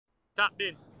Top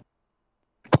bins.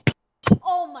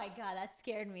 Oh my god, that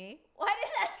scared me. Why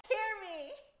did that scare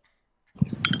me?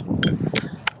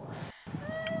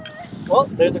 Well,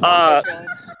 there's a challenge.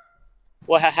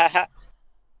 Well,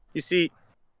 you see,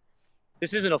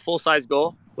 this isn't a full-size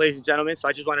goal, ladies and gentlemen, so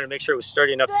I just wanted to make sure it was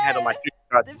sturdy enough to handle my future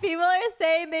shots. The people are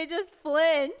saying they just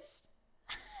flinched.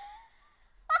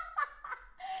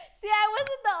 See, I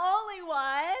wasn't the only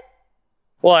one.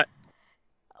 What?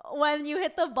 When you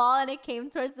hit the ball and it came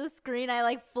towards the screen, I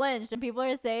like flinched, and people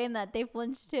are saying that they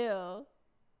flinched too.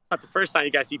 It's not the first time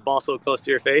you guys see ball so close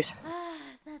to your face.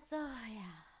 It's not so, yeah.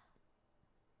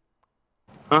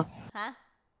 Huh? Huh?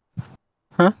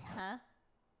 Huh? Huh?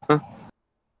 Huh?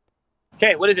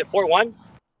 Okay, what is it, 4-1?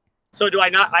 So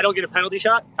I don't get a penalty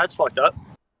shot? That's fucked up.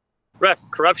 Ref,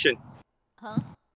 corruption. Huh?